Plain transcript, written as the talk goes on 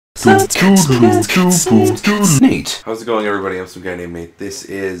Nate. How's it going, everybody? I'm some guy named Nate. This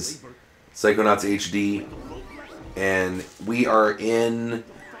is Psychonauts HD, and we are in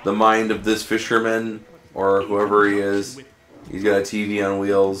the mind of this fisherman, or whoever he is. He's got a TV on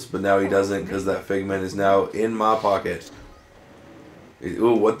wheels, but now he doesn't because that figment is now in my pocket.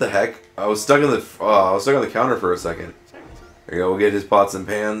 Ooh, what the heck? I was stuck on the counter for a second. There you go. We'll get his pots and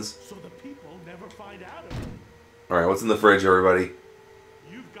pans. All right, what's in the fridge, everybody?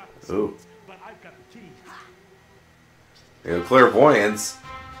 Ooh. There you go, clairvoyance.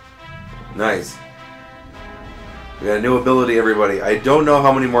 Nice. We got a new ability, everybody. I don't know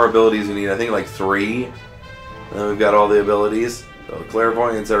how many more abilities we need. I think like 3. And then we've got all the abilities. So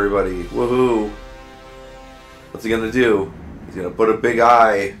clairvoyance, everybody. Woohoo! What's he gonna do? He's gonna put a big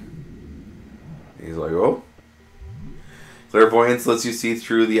eye. He's like, oh. Clairvoyance lets you see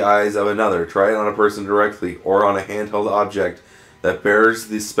through the eyes of another. Try it on a person directly or on a handheld object that bears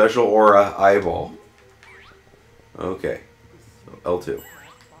the special aura eyeball. Okay. So L2.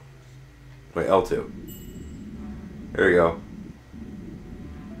 Wait, L2. There you go.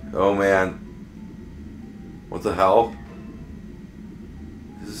 Oh man. What the hell?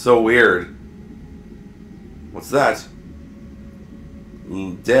 This is so weird. What's that?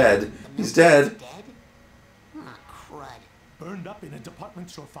 Dead? He's dead. Burned up in a department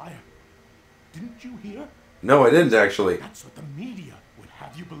store fire. Didn't you hear? No, I didn't actually. That's what the media would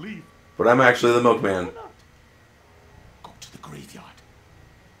have you believe. But I'm actually the milkman. Go to the graveyard.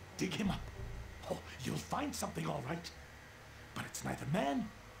 Dig him up. Oh, you'll find something all right. But it's neither man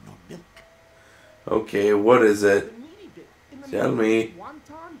nor milk. Okay, what is it? Tell me.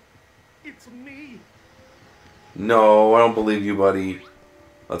 It's me. No, I don't believe you, buddy.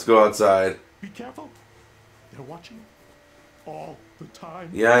 Let's go outside. Be careful. They're watching all the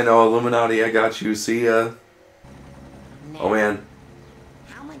time. Yeah, I know. Illuminati, I got you. See ya. Oh, man.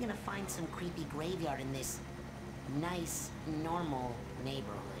 How am I gonna find some creepy graveyard in this nice, normal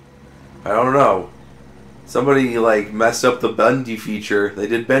neighborhood? I don't know. Somebody, like, messed up the bendy feature. They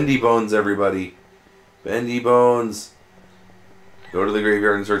did bendy bones, everybody. Bendy bones. Go to the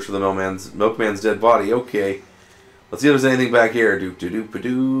graveyard and search for the milkman's dead body. Okay. Let's see if there's anything back here.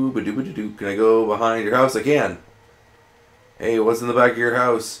 Doop-a-doop-a-doo, Can I go behind your house? I can. Hey, what's in the back of your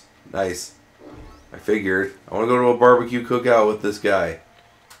house? Nice. I figured. I want to go to a barbecue cookout with this guy.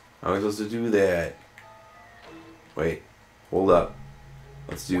 How am I supposed to do that? Wait. Hold up.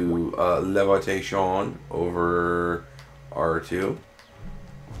 Let's do levitation over R2.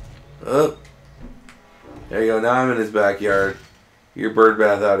 Up. There you go. Now I'm in his backyard. Get your bird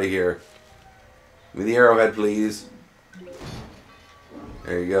bath out of here. Give me the arrowhead, please.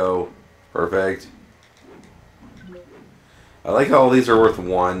 There you go. Perfect. I like how all these are worth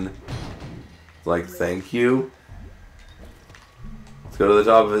 1. Like, thank you. Let's go to the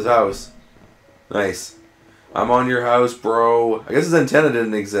top of his house. Nice. I'm on your house, bro. I guess his antenna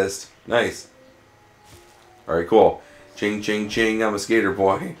didn't exist. Nice. Alright, cool. Ching, ching, ching. I'm a skater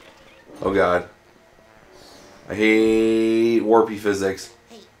boy. Oh, God. I hate warpy physics.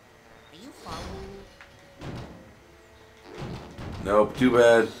 Hey, are you following me? Nope, too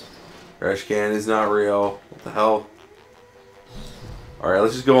bad. Trash can is not real. What the hell? Alright,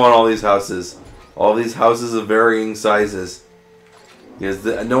 let's just go on all these houses. All these houses of varying sizes. Because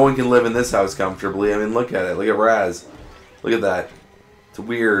no one can live in this house comfortably. I mean, look at it. Look at Raz. Look at that. It's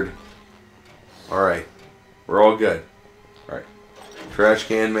weird. Alright. We're all good. Alright. Trash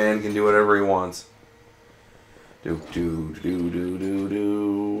can man can do whatever he wants. Do.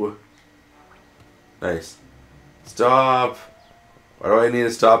 Nice. Stop. Why do I need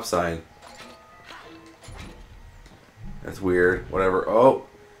a stop sign? That's weird. Whatever. Oh,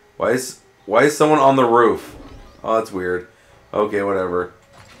 why is someone on the roof? Oh, that's weird. Okay, whatever.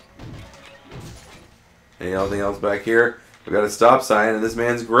 Anything else back here? We got a stop sign, and this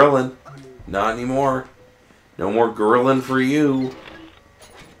man's grilling. Not anymore. No more grilling for you.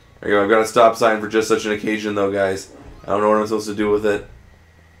 There you go. I've got a stop sign for just such an occasion, though, guys. I don't know what I'm supposed to do with it.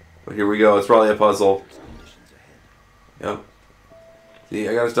 But here we go. It's probably a puzzle. Yep. See,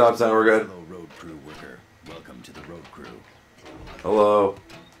 I got a stop sign. We're good. Hello, road crew worker. Welcome to the road crew. Hello.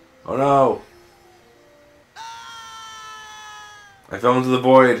 Oh no. I fell into the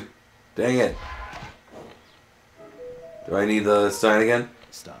void. Dang it. Do I need the sign again?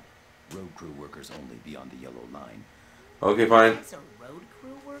 Stop. Road crew workers only beyond the yellow line. Okay, fine. These are road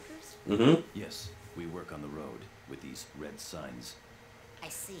crew workers? Mm-hmm. Yes, we work on the road with these red signs. I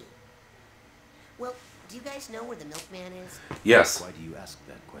see. Well, do you guys know where the milkman is? Yes. Why do you ask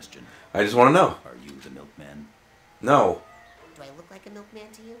that question? I just want to know. Are you the milkman? No. Do I look like a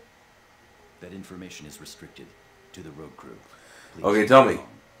milkman to you? That information is restricted to the road crew. Please Okay, tell me.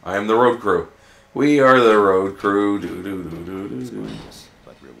 I am the road crew. We are the road crew. Do, do, do, do, do, do.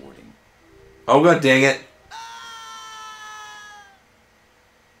 But rewarding. Oh, god dang it.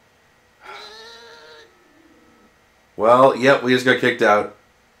 Well, yep, we just got kicked out.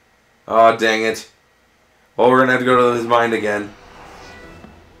 Oh, dang it. Well, we're gonna have to go to his mind again.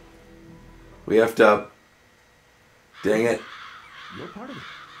 We effed up. Dang it. You're part of it.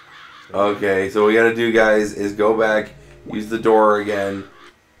 Okay, so what we gotta do, guys, is go back, use the door again.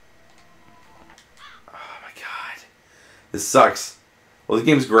 Oh my god. This sucks. Well, the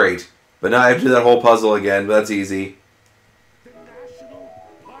game's great, but now I have to do that whole puzzle again, but that's easy. The National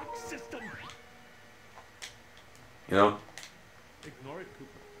Park System. You know? Ignore it,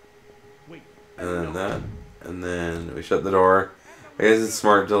 Cooper. Wait. And then that. And then we shut the door. I guess it's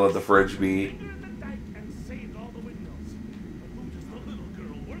smart to let the fridge be. And saved all the windows. But who does the little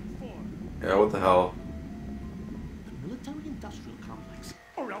girl work for? Yeah, what the hell? The military-industrial complex.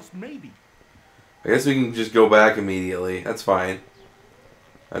 Or else maybe. I guess we can just go back immediately. That's fine.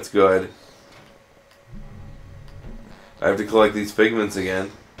 That's good. I have to collect these figments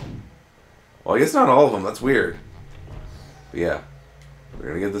again. Well, I guess not all of them. That's weird. But yeah. We're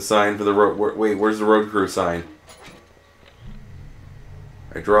gonna get the sign for the road. Wait, where's the road crew sign?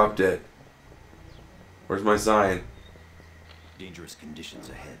 I dropped it. Where's my sign? Dangerous conditions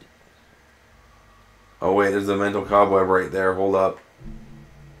ahead. Oh wait, there's a mental cobweb right there. Hold up.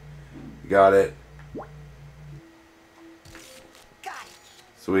 Got it. Got it.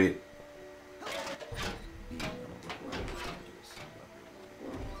 Sweet.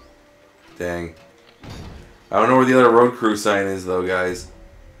 Dang. I don't know where the other road crew sign is though, guys.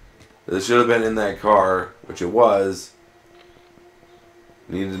 This should have been in that car, which it was.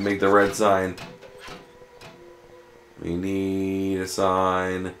 Needed to make the red sign. We need a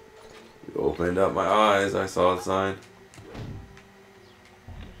sign. You opened up my eyes, I saw a sign.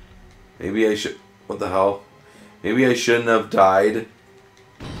 Maybe I should... What the hell? Maybe I shouldn't have died.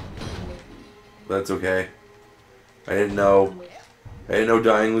 That's okay. I didn't know. I didn't know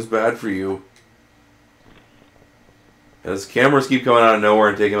dying was bad for you. Those cameras keep coming out of nowhere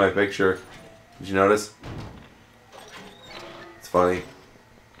and taking my picture. Did you notice? It's funny.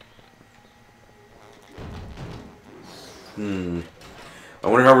 I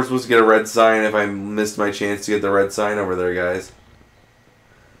wonder how we're supposed to get a red sign if I missed my chance to get the red sign over there, guys.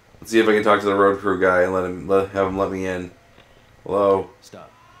 Let's see if I can talk to the road crew guy and have him let me in. Hello?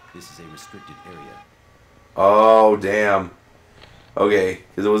 Stop. This is a restricted area. Oh, damn. Okay,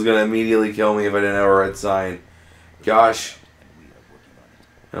 because it was going to immediately kill me if I didn't have a red sign. Gosh. And we are working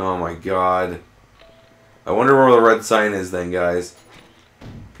on it. Oh my god. I wonder where the red sign is then, guys.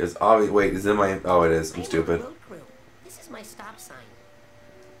 Because obviously, wait, is it in my... Oh, it is. I'm Hey, stupid. road crew. This is my stop sign.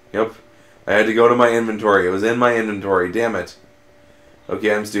 Yep. I had to go to my inventory. It was in my inventory. Damn it.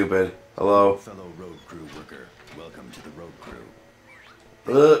 Okay, I'm stupid. Hello? Fellow road crew worker, welcome to the road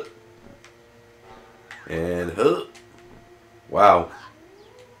crew. And wow.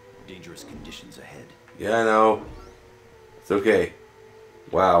 Dangerous conditions ahead. Yeah, I know. It's okay.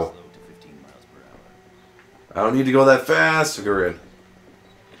 Wow. Slow to 15 miles per hour. I don't need to go that fast. Okay, we're good.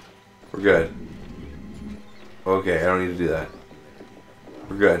 We're good. Okay, I don't need to do that.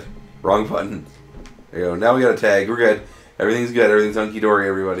 We're good. Wrong button. There you go. Now we got a tag. We're good. Everything's good. Everything's hunky-dory,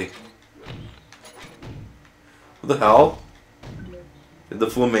 everybody. What the hell? Did the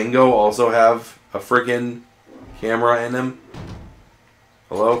flamingo also have a freaking camera in him?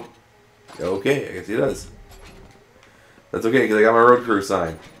 Hello? Okay, I guess he does. That's okay, because I got my road crew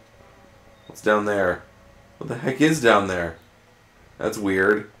sign. What's down there? What the heck is down there? That's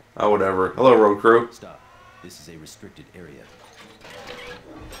weird. Oh, whatever. Hello, road crew. Stop. This is a restricted area.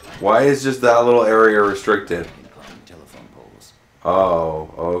 Why is just that little area restricted? You can climb telephone poles.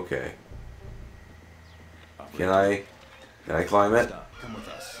 Oh, okay. Can I climb it? Stop. Come with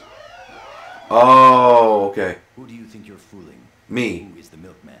us. Oh, okay. Who do you think you're fooling? Me. Who is the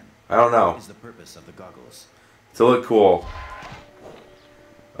milkman? I don't know. What is the purpose of the goggles? To look cool.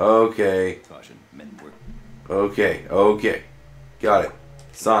 Okay. Caution. Men work. Okay. Okay. Got it.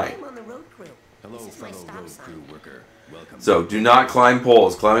 Sign. I'm on the road crew. Hello, This is my fellow stop road sign. crew worker. Welcome. So, do not climb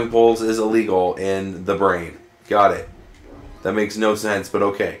poles. Climbing poles is illegal in the brain. Got it. That makes no sense, but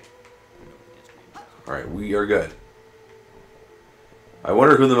okay. Alright, we are good. I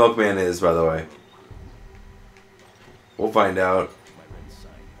wonder who the milkman is, by the way. We'll find out. My red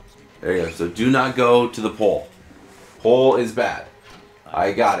sign helps me. There you go. So, do not go to the pole. Pole is bad.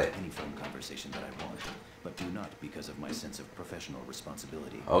 I got it. Any phone conversation that I want, but do not because of my sense of professional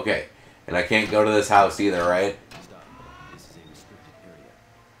responsibility. Okay. And I can't go to this house either, right? Stop. This is a restricted area.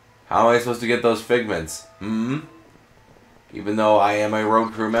 How am I supposed to get those figments? Even though I am a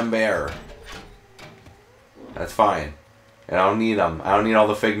road crew member. That's fine. And I don't need them. I don't need all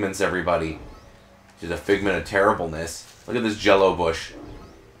the figments, everybody. Just a figment of terribleness. Look at this jello bush.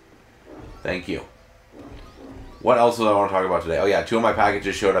 Thank you. What else do I want to talk about today? Oh yeah, 2 of my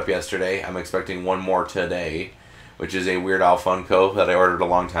packages showed up yesterday. I'm expecting 1 more today, which is a Weird Al Funko that I ordered a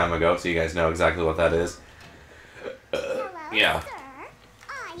long time ago, so you guys know exactly what that is. Hello, yeah. sir.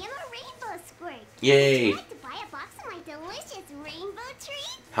 I am a rainbow squirt. Yay! Would you like to buy a box of my delicious rainbow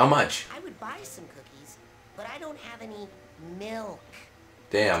treats? How much? I would buy some cookies, but I don't have any milk.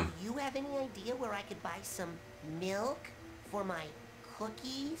 Damn. Do you have any idea where I could buy some milk for my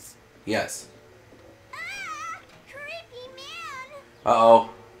cookies? Yes. Ah, creepy man. Uh-oh.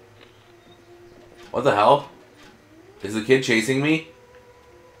 What the hell? Is the kid chasing me?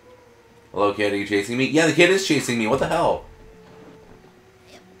 Hello, kid, are you chasing me? Yeah, the kid is chasing me. What the hell?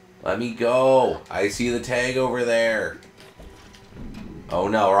 Let me go. I see the tag over there. Oh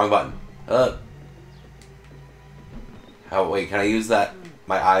no, wrong button. Oh, wait, can I use that?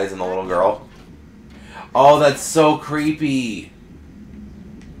 My eyes on the little girl? Oh, that's so creepy.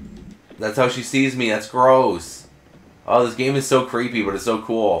 That's how she sees me. That's gross. Oh, this game is so creepy, but it's so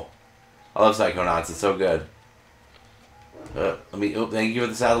cool. I love Psychonauts. It's so good. Thank you for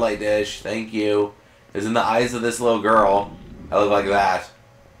the satellite dish. Thank you. It's in the eyes of this little girl. I look like that.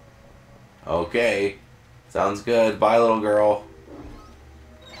 Okay. Sounds good. Bye, little girl.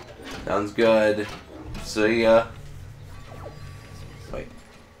 Sounds good. See ya. Wait.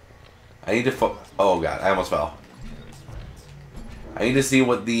 I need to oh god, I almost fell. I need to see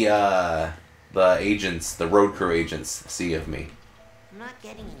what the agents, the road crew agents, see of me. I'm not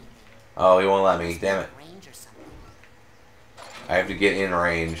getting anything. Oh, he won't let me. Damn it. Range or something. I have to get in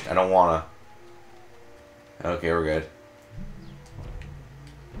range. I don't wanna. Okay, we're good.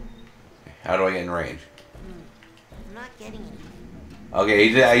 How do I get in range? I'm not getting anything. Okay,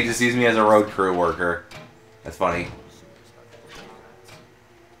 he just sees me as a road crew worker. That's funny.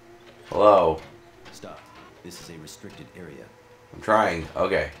 Hello. Stop. This is a restricted area. I'm trying.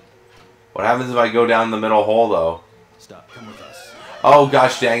 Okay. What happens if I go down the middle hole, though? Stop. Come with us. Oh,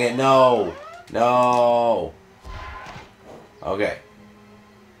 gosh dang it. No. No. Okay.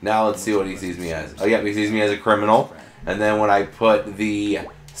 Now let's see what he sees me as. Oh, yeah, he sees me as a criminal. And then when I put the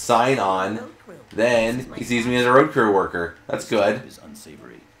sign on, then he sees me as a road crew worker. That's good. Is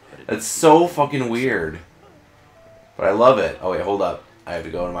unsavory, but it That's so fucking weird. But I love it. Oh, wait, hold up. I have to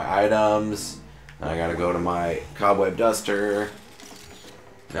go to my items. And I gotta go to my cobweb duster.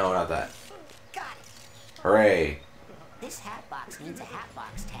 No, not that. Got it. Hooray. This hat box needs a hat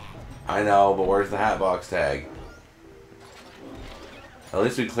box tag. I know, but where's the hat box tag? At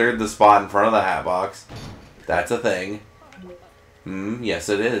least we cleared the spot in front of the hat box. That's a thing. Yes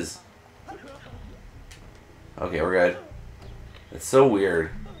it is. Okay, we're good. It's so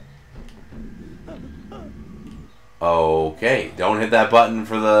weird. Okay, don't hit that button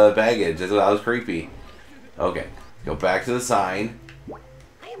for the baggage. That was creepy. Okay, go back to the sign.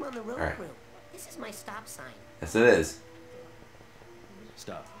 I am on the road Alright. crew. This is my stop sign. Yes it is.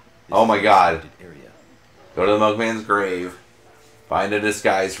 Stop. This Oh is my a God. restricted area. Go to the milkman's grave. Find a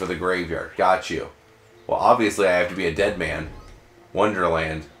disguise for the graveyard. Got you. Well, obviously I have to be a dead man.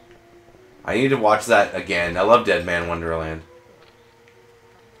 Wonderland. I need to watch that again. I love Dead Man Wonderland.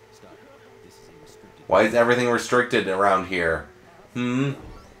 Stop. This is a restricted Why is everything restricted around here?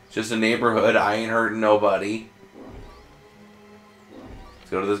 Just a neighborhood. I ain't hurting nobody.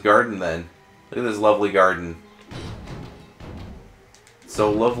 Let's go to this garden then. Look at this lovely garden. So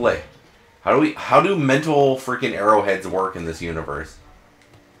lovely. How do mental freaking arrowheads work in this universe?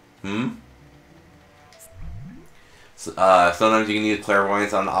 Sometimes you can use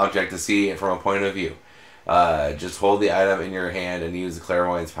clairvoyance on an object to see it from a point of view. Just hold the item in your hand and use the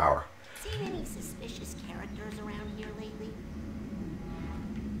clairvoyance power. Seen any suspicious characters around here lately?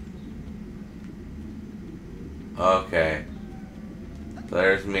 Okay. So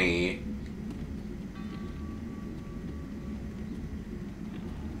there's me.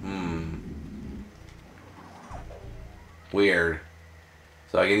 Weird.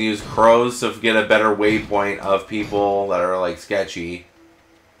 So I can use crows to get a better waypoint of people that are like sketchy.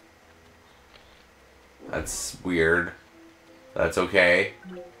 That's weird. That's okay.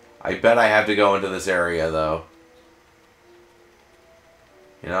 I bet I have to go into this area though.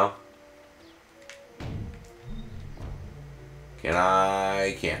 You know? Can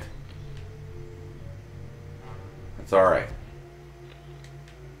I? Can't. That's alright.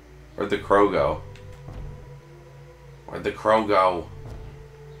 Where'd the crow go? Where'd the crow go?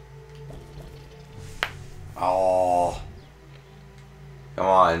 Oh. Come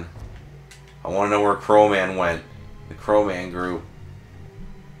on. I want to know where Crowman went. The Crowman grew.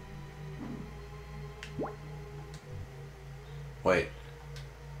 Wait.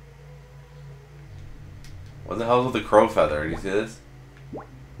 What the hell is with the crow feather? Do you see this?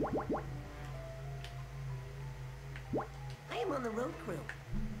 I am on the road crew.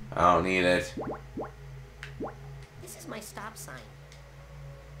 I don't need it. This is my stop sign.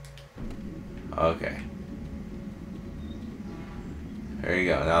 Okay. There you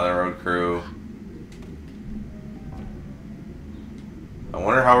go. Now the road crew. I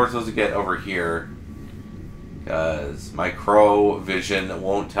wonder how we're supposed to get over here. Because my crow vision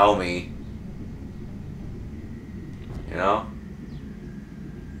won't tell me. You know?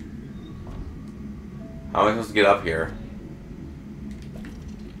 How am I supposed to get up here?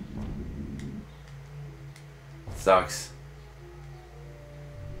 Sucks.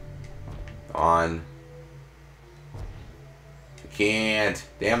 On. I can't.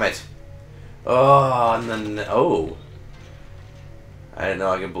 Damn it. Oh, and then... Oh. I didn't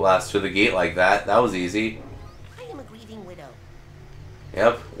know I could blast through the gate like that. That was easy. I am a grieving widow.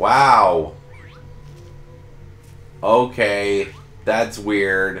 Yep. Wow. Okay. That's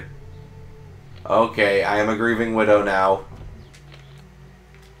weird. Okay, I am a grieving widow now.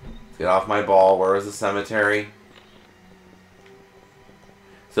 Let's get off my ball. Where is the cemetery?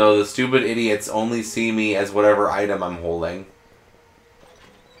 So the stupid idiots only see me as whatever item I'm holding.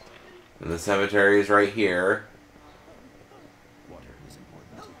 And the cemetery is right here. Water is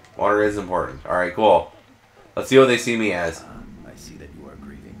important. Water is important. Alright, cool. Let's see what they see me as. I see that you are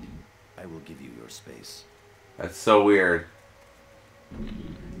grieving. I will give you your space. That's so weird.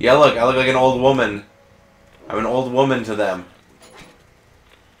 Yeah, look, I look like an old woman. I'm an old woman to them.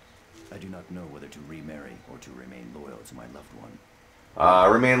 I do not know whether to remarry or to remain loyal to my loved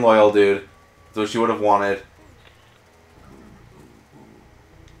one. Remain loyal, dude. That's what she would have wanted.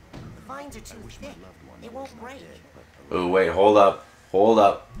 The vines are too thick. They won't break. Ooh, wait, hold up. Hold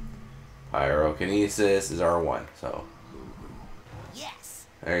up. Pyrokinesis is R1, so. Yes.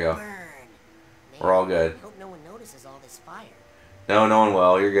 There you go. Burn. Man, We're all good. Hope no one notices all this fire. No, no one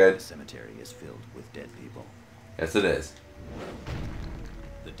will. You're The good. cemetery is filled with dead people. Yes, it is.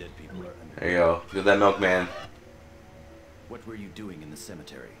 The dead people are under. There you go. Look at that milkman. What were you doing in the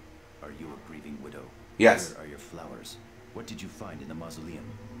cemetery? Are you a grieving widow? Yes. Where are your flowers? What did you find in the mausoleum?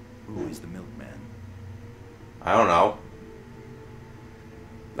 Who is the milkman? I don't know.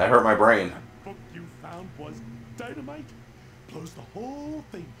 That hurt my brain. That book you found was dynamite. Blows the whole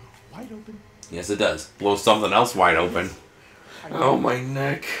thing wide open. Yes, it does. Blow something else wide open. Oh, my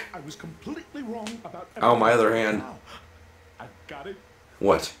neck. I was completely wrong about Oh, my other everything. hand. Now, I got it.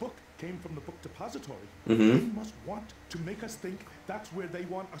 What? The book came from the book depository. Mm-hmm. They must want to make us think that's where they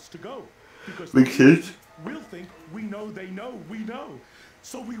want us to go. Because Makes sense. we'll think we know they know we know.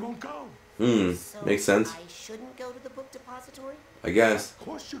 So we won't go. Hmm. So Makes sense. I shouldn't go to the book depository? I guess. Of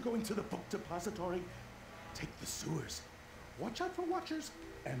course you're going to the book depository. Take the sewers. Watch out for watchers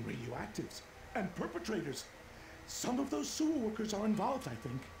and radioactives and perpetrators. Some of those sewer workers are involved, I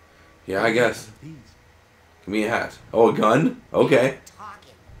think. Yeah, I guess. These. Give me a hat. Oh, a gun? Okay.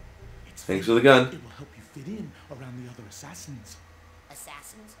 Talking. It's Thanks free. for the gun. It will help you fit in around the other assassins.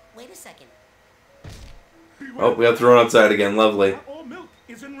 Assassins? Wait a second. Oh, we got thrown outside again. Lovely. Not all milk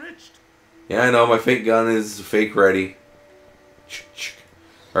is enriched. Yeah, I know. My fake gun is fake ready.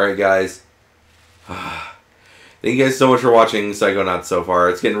 Alright, guys. Thank you guys so much for watching Psychonauts so far.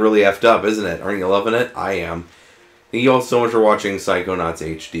 It's getting really effed up, isn't it? Aren't you loving it? I am. Thank you all so much for watching Psychonauts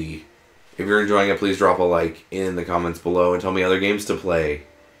HD. If you're enjoying it, please drop a like in the comments below and tell me other games to play.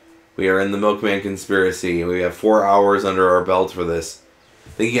 We are in the Milkman Conspiracy, and we have 4 hours under our belt for this.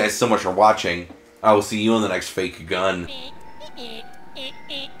 Thank you guys so much for watching. I will see you in the next fake gun.